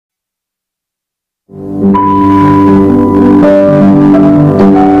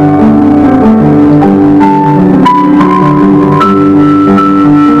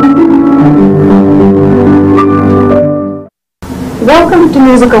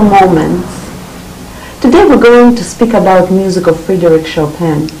musical moments. Today we're going to speak about music of Frederick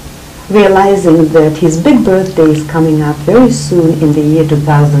Chopin, realizing that his big birthday is coming up very soon in the year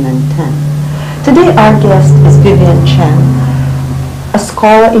 2010. Today our guest is Vivian Chen, a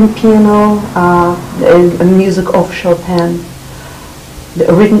scholar in piano, music of Chopin,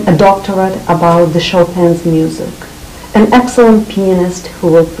 written a doctorate about the Chopin's music, an excellent pianist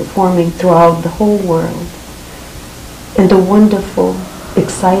who will be performing throughout the whole world, and a wonderful,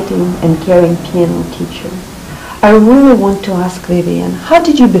 exciting and caring piano teacher. I really want to ask Vivian, how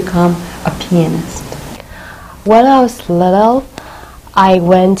did you become a pianist? When I was little, I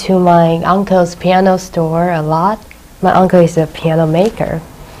went to my uncle's piano store a lot. My uncle is a piano maker,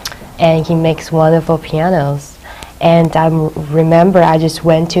 and he makes wonderful pianos. And I remember I just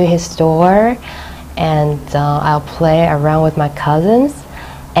went to his store, and I'll play around with my cousins,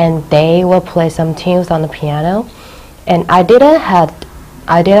 and they will play some tunes on the piano. And I didn't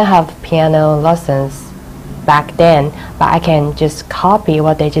have piano lessons back then, but I can just copy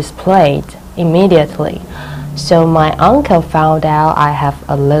what they just played immediately. So my uncle found out I have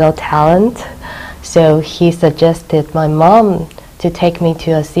a little talent, so he suggested my mom to take me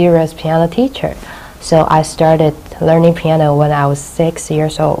to a serious piano teacher. So I started learning piano when I was 6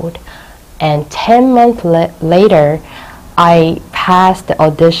 years old. And 10 months later, I passed the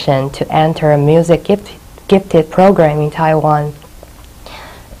audition to enter a music gifted program in Taiwan.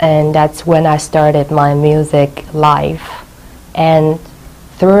 And that's when I started my music life. And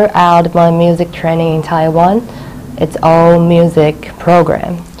throughout my music training in Taiwan, it's all music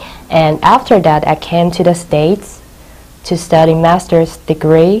program. And after that, I came to the States to study master's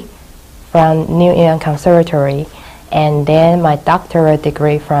degree from New England Conservatory, and then my doctorate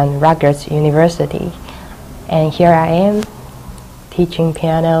degree from Rutgers University. And here I am teaching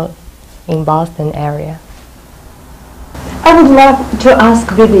piano in Boston area. I would love to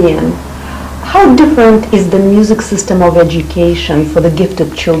ask Vivian, how different is the music system of education for the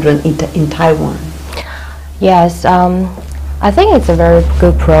gifted children in Taiwan? Yes, I think it's a very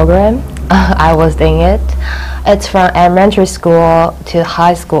good program. I was in it. It's from elementary school to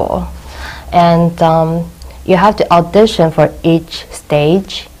high school. And you have to audition for each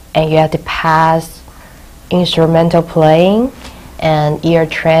stage, and you have to pass instrumental playing and ear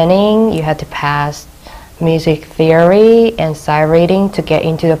training. You have to pass music theory and sight reading to get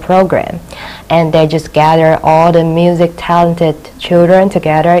into the program. And they just gather all the music talented children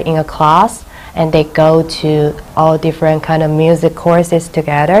together in a class, and they go to all different kind of music courses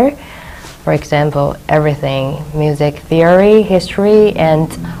together. For example, everything, music theory, history, and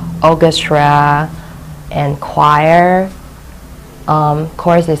orchestra and choir,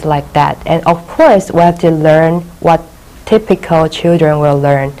 courses like that. And of course, we have to learn what typical children will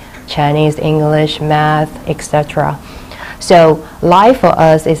learn: Chinese, English, math, etc. So life for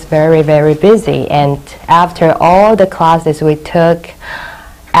us is very, very busy. And after all the classes we took,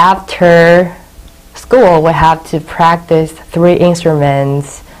 after school, we have to practice 3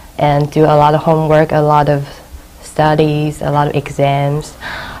 instruments and do a lot of homework, a lot of studies, a lot of exams.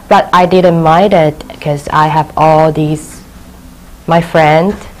 But I didn't mind it because I have all these, my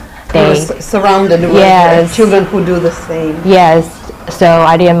friends, they surrounded with children who do the same. Yes, so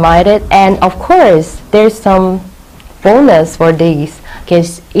I didn't mind it. And of course, there's some bonus for these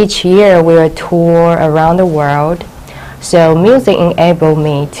because each year we will tour around the world. So music enabled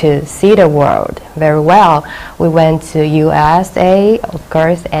me to see the world very well. We went to USA, of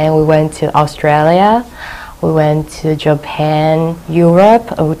course, and we went to Australia. We went to Japan,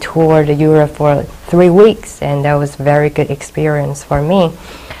 Europe. We toured Europe for 3 weeks, and that was a very good experience for me.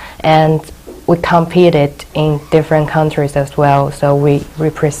 And we competed in different countries as well. So we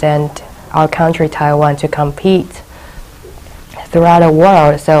represent our country, Taiwan, to compete throughout the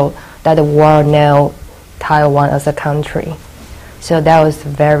world so that the world knows Taiwan as a country. So that was a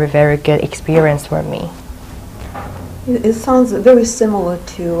very, very good experience for me. It sounds very similar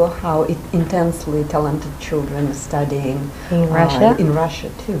to how intensely talented children are studying in Russia. In Russia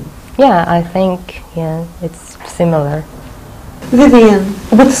too. Yeah, I think it's similar. Vivian,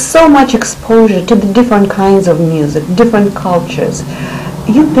 with so much exposure to the different kinds of music, different cultures,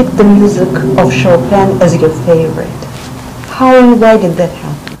 you picked the music of Chopin as your favorite. How and why did that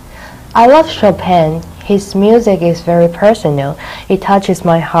happen? I love Chopin. His music is very personal. It touches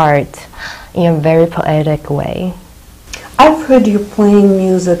my heart in a very poetic way. I've heard you playing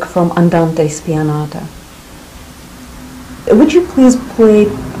music from Andante Spianata. Would you please play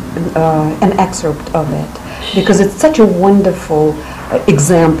an excerpt of it? Because it's such a wonderful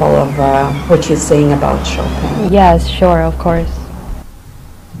example of what you're saying about Chopin. Yes, sure, of course.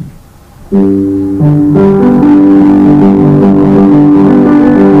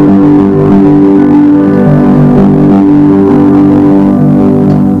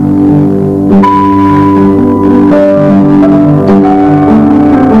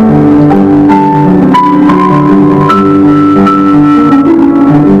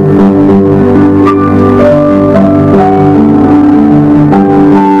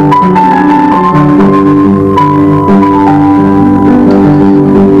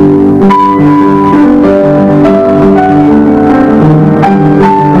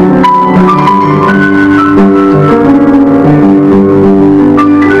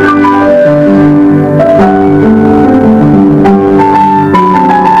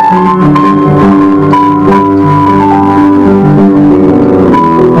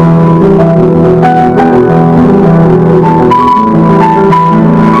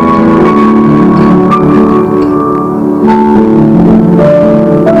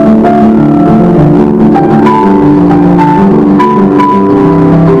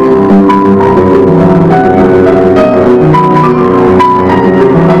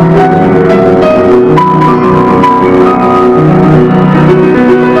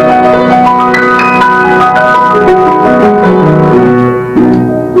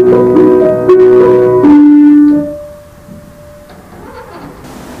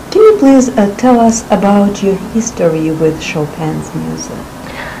 please tell us about your history with Chopin's music?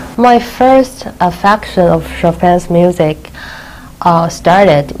 My first affection of Chopin's music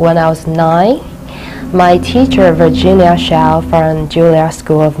started when I was 9. My teacher, Virginia Chen from Juilliard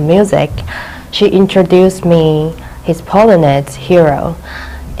School of Music, she introduced me his Polonaise Hero,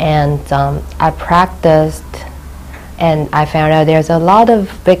 and I practiced, and I found out there's a lot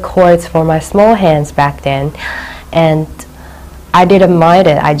of big chords for my small hands back then, and I didn't mind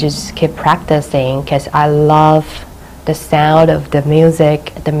it. I just kept practicing because I love the sound of the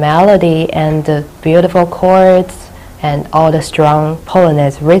music, the melody, and the beautiful chords, and all the strong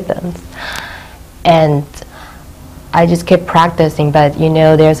Polonaise rhythms. And I just kept practicing, but you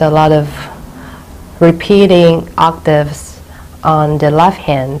know, there's a lot of repeating octaves on the left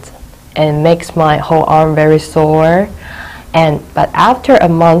hand, and it makes my whole arm very sore. But after a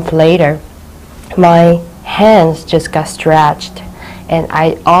month later, my hands just got stretched, and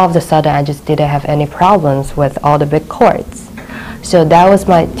all of a sudden I just didn't have any problems with all the big chords. So that was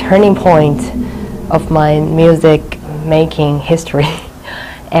my turning point of my music making history.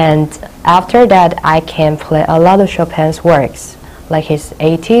 And after that, I can play a lot of Chopin's works, like his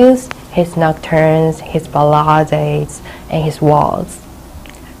etudes, his nocturnes, his ballades, and his waltz.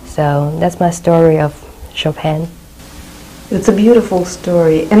 So that's my story of Chopin. It's a beautiful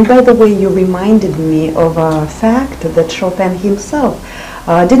story. And by the way, you reminded me of a fact that Chopin himself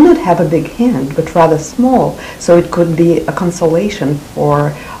did not have a big hand, but rather small. So it could be a consolation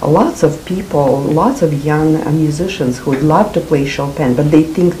for lots of people, lots of young musicians who would love to play Chopin, but they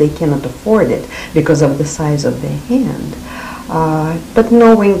think they cannot afford it because of the size of their hand. But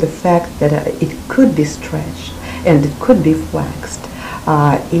knowing the fact that it could be stretched and it could be flexed,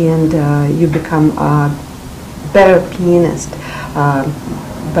 and you become a better pianist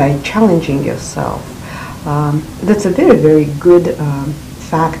by challenging yourself. That's a very, very good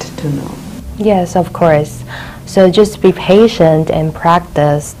fact to know. Yes, of course. So just be patient and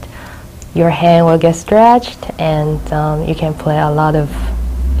practice. Your hand will get stretched, and you can play a lot of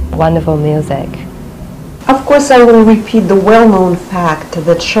wonderful music. Of course, I will repeat the well-known fact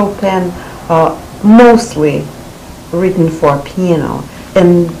that Chopin mostly written for piano,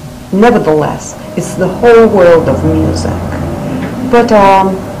 and nevertheless, it's the whole world of music. But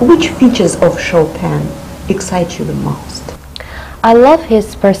which features of Chopin excite you the most? I love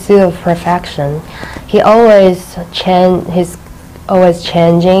his pursuit of perfection. He always always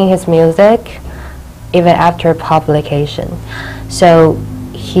changing his music, even after publication. So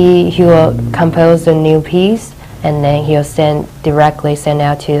he will compose a new piece, and then he'll directly send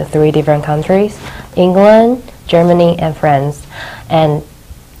out to 3 different countries: England, Germany, and France. And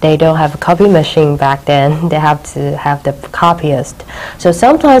they don't have a copy machine back then. They have to have the copyist. So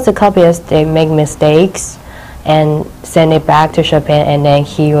sometimes the copyist, they make mistakes and send it back to Chopin, and then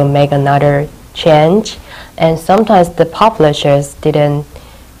he will make another change. And sometimes the publishers didn't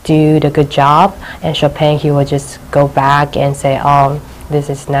do the good job, and Chopin, he will just go back and say, oh, this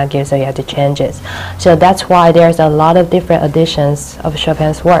is not good, so you have to change it. So that's why there's a lot of different editions of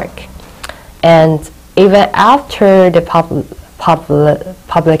Chopin's work. And even after the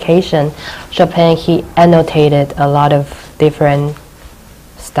publication, Chopin, he annotated a lot of different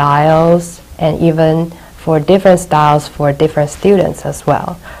styles, and even for different styles for different students as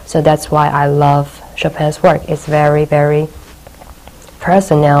well. So that's why I love Chopin's work. It's very, very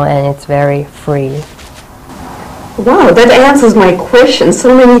personal, and it's very free. Wow, that answers my question.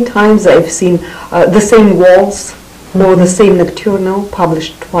 So many times I've seen the same waltz or the same nocturno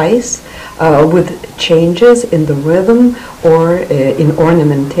published twice with changes in the rhythm or in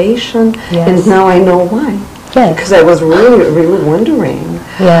ornamentation. Yes. And now I know why. Yes. Because I was really, really wondering.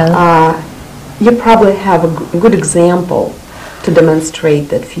 Yeah. You probably have a good example to demonstrate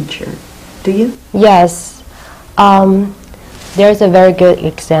that feature. Do you? Yes. There's a very good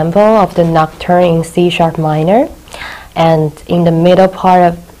example of the nocturne in C sharp minor. And in the middle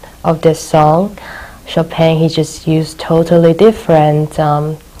part of this song, Chopin, he just used totally different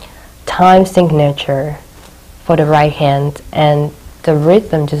time signature for the right hand, and the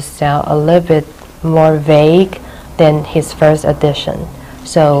rhythm just sound a little bit more vague than his first edition.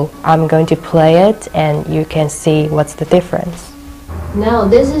 So I'm going to play it, and you can see what's the difference. Now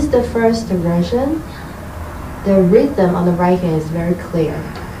this is the first version. The rhythm on the right hand is very clear.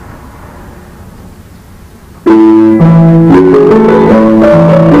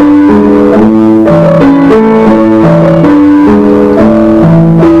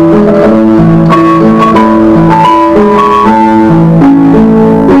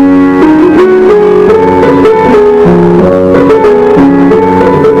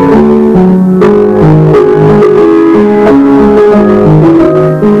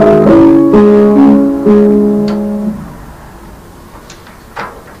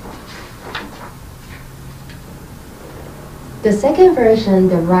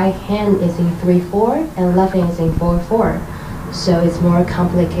 mentioned, the right hand is in 3/4 and left hand is in 4/4. So it's more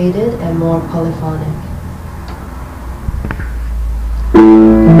complicated and more polyphonic.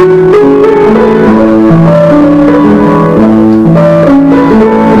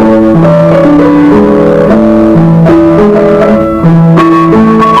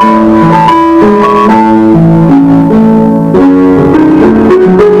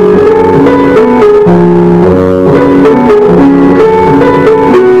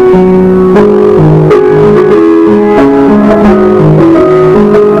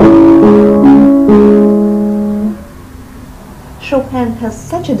 Chopin has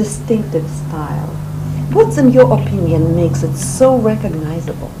such a distinctive style. What's, in your opinion, makes it so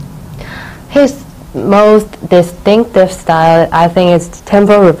recognizable? His most distinctive style, I think, is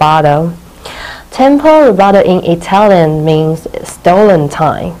tempo rubato. Tempo rubato in Italian means stolen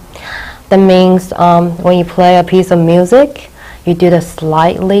time. That means when you play a piece of music, you do the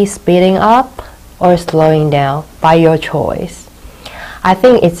slightly speeding up or slowing down by your choice. I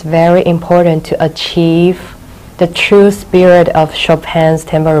think it's very important to achieve the true spirit of Chopin's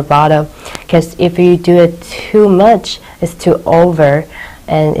tempo rubato, because if you do it too much, it's too over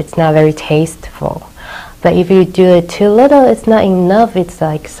and it's not very tasteful. But if you do it too little, it's not enough. It's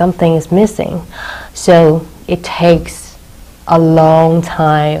like something is missing. So it takes a long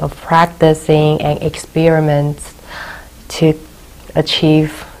time of practicing and experiments to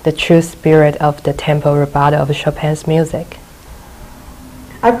achieve the true spirit of the tempo rubato of Chopin's music.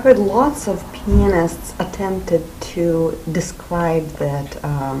 I've heard lots of pianists attempted to describe that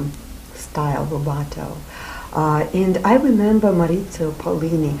style, rubato. And I remember Maurizio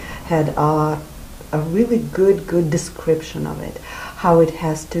Paolini had a really good description of it, how it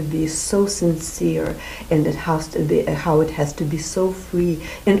has to be so sincere and how it has to be so free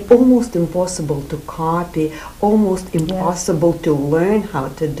and almost impossible to copy, almost impossible to learn how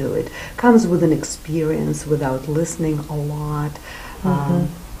to do it. Comes with an experience without listening a lot.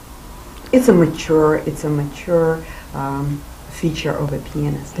 It's a mature feature of a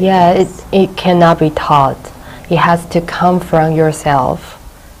pianist. Yeah, it cannot be taught. It has to come from yourself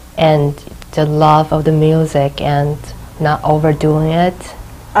and the love of the music and not overdoing it.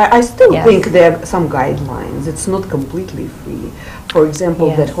 I still think there are some guidelines. It's not completely free. For example,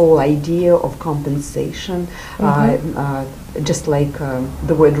 that whole idea of compensation, just like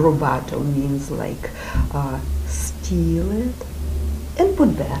the word rubato means like steal it and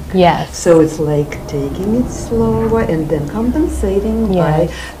put back. Yes. So it's like taking it slower and then compensating by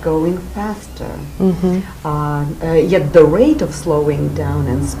going faster. Yet the rate of slowing down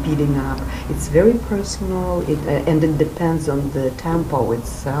and speeding up, it's very personal, and it depends on the tempo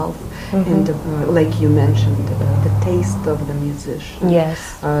itself and like you mentioned, the taste of the musician. Yes.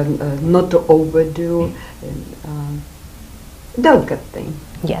 Not to overdo, delicate thing.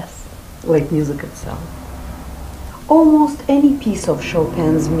 Yes. Like music itself. Almost any piece of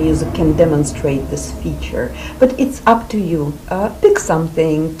Chopin's music can demonstrate this feature, but it's up to you. Pick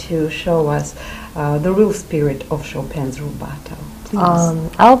something to show us the real spirit of Chopin's rubato, please.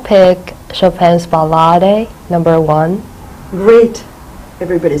 I'll pick Chopin's Ballade, number 1. Great,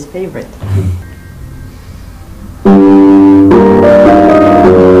 everybody's favorite.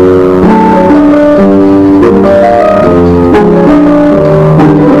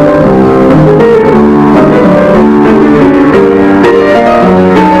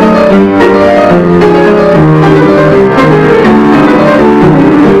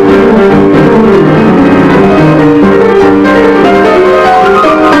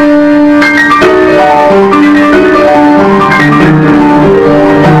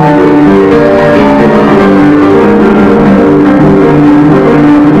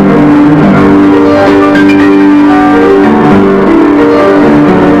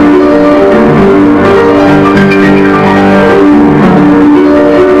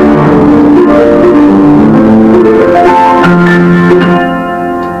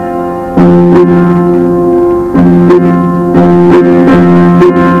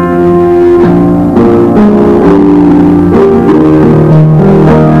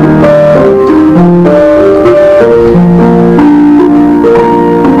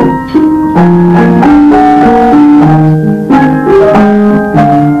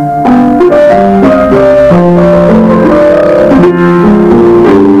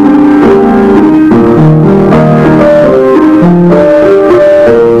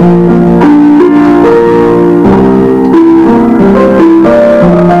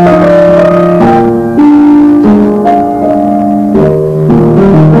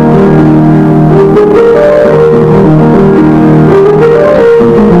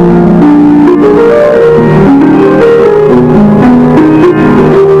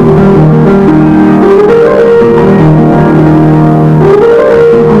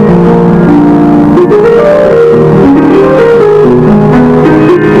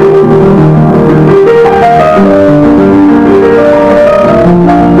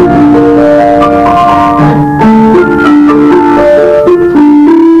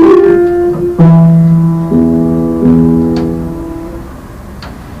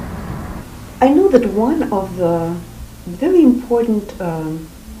 important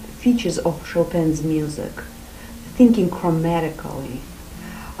features of Chopin's music. Thinking chromatically,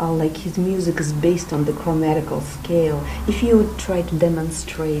 like his music is based on the chromatical scale. If you would try to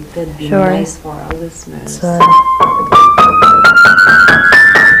demonstrate, that'd be Sure. nice for our listeners. So,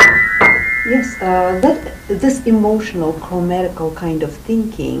 Yes, this emotional, chromatical kind of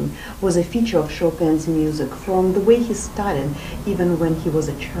thinking was a feature of Chopin's music from the way he started, even when he was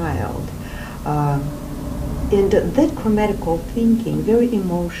a child. And that chromatical thinking, very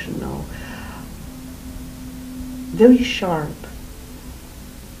emotional, very sharp,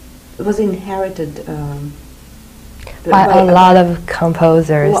 was inherited by a lot of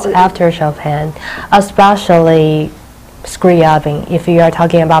composers after Chopin, especially Scriabin. If you are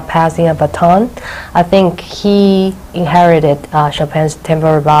talking about passing a baton, I think he inherited Chopin's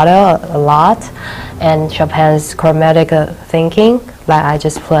tempo rubato a lot, and Chopin's chromatic thinking that I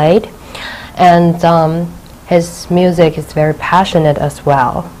just played. And his music is very passionate as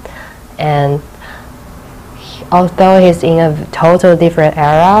well. And although he's in a total different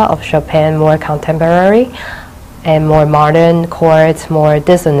era of Chopin, more contemporary and more modern chords, more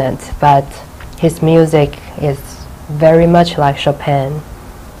dissonant, but his music is very much like Chopin.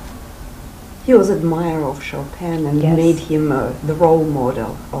 He was an admirer of Chopin and Yes. made him the role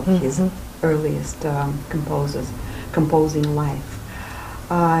model of his earliest composing life.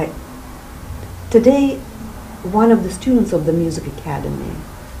 Today, one of the students of the Music Academy,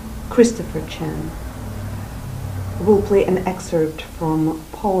 Christopher Chen, will play an excerpt from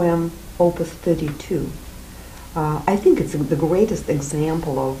poem Opus 32. I think it's the greatest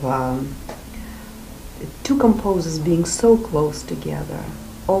example of two composers being so close together,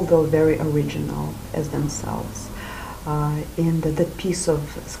 although very original as themselves. And that piece of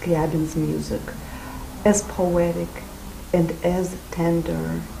Scriabin's music, as poetic and as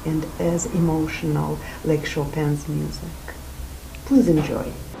tender and as emotional like Chopin's music. Please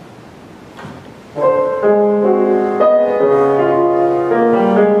enjoy.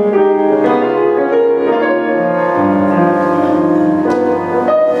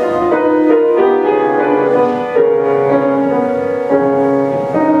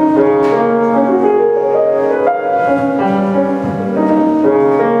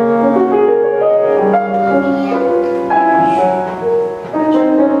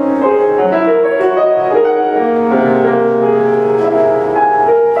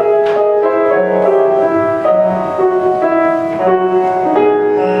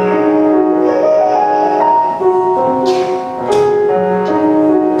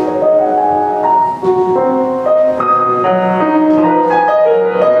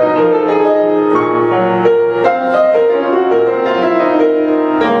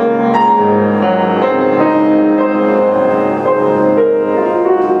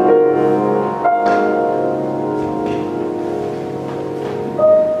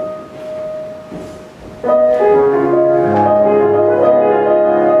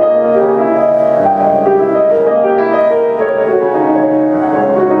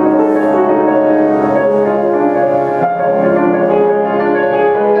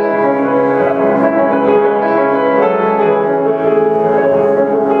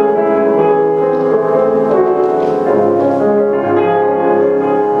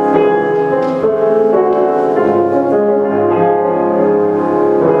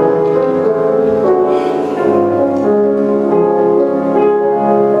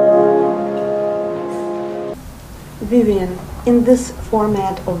 Vivian, in this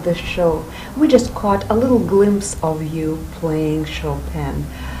format of the show, we just caught a little glimpse of you playing Chopin.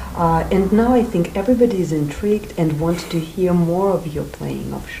 And now I think everybody is intrigued and wants to hear more of your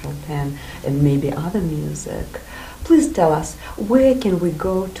playing of Chopin and maybe other music. Please tell us, where can we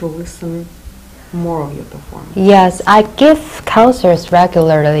go to listen more of your performance? Yes, I give concerts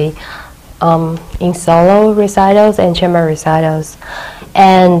regularly in solo recitals and chamber recitals.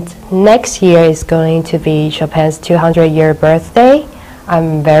 And next year is going to be Chopin's 200-year birthday.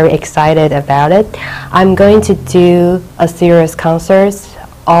 I'm very excited about it. I'm going to do a series of concerts,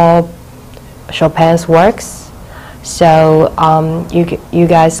 all Chopin's works. So you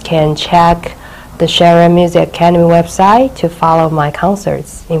guys can check the Sharon Music Academy website to follow my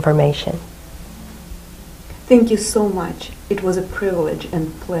concerts information. Thank you so much. It was a privilege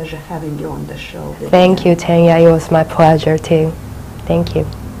and pleasure having you on the show. Thank you, Tanya. It was my pleasure too. Thank you.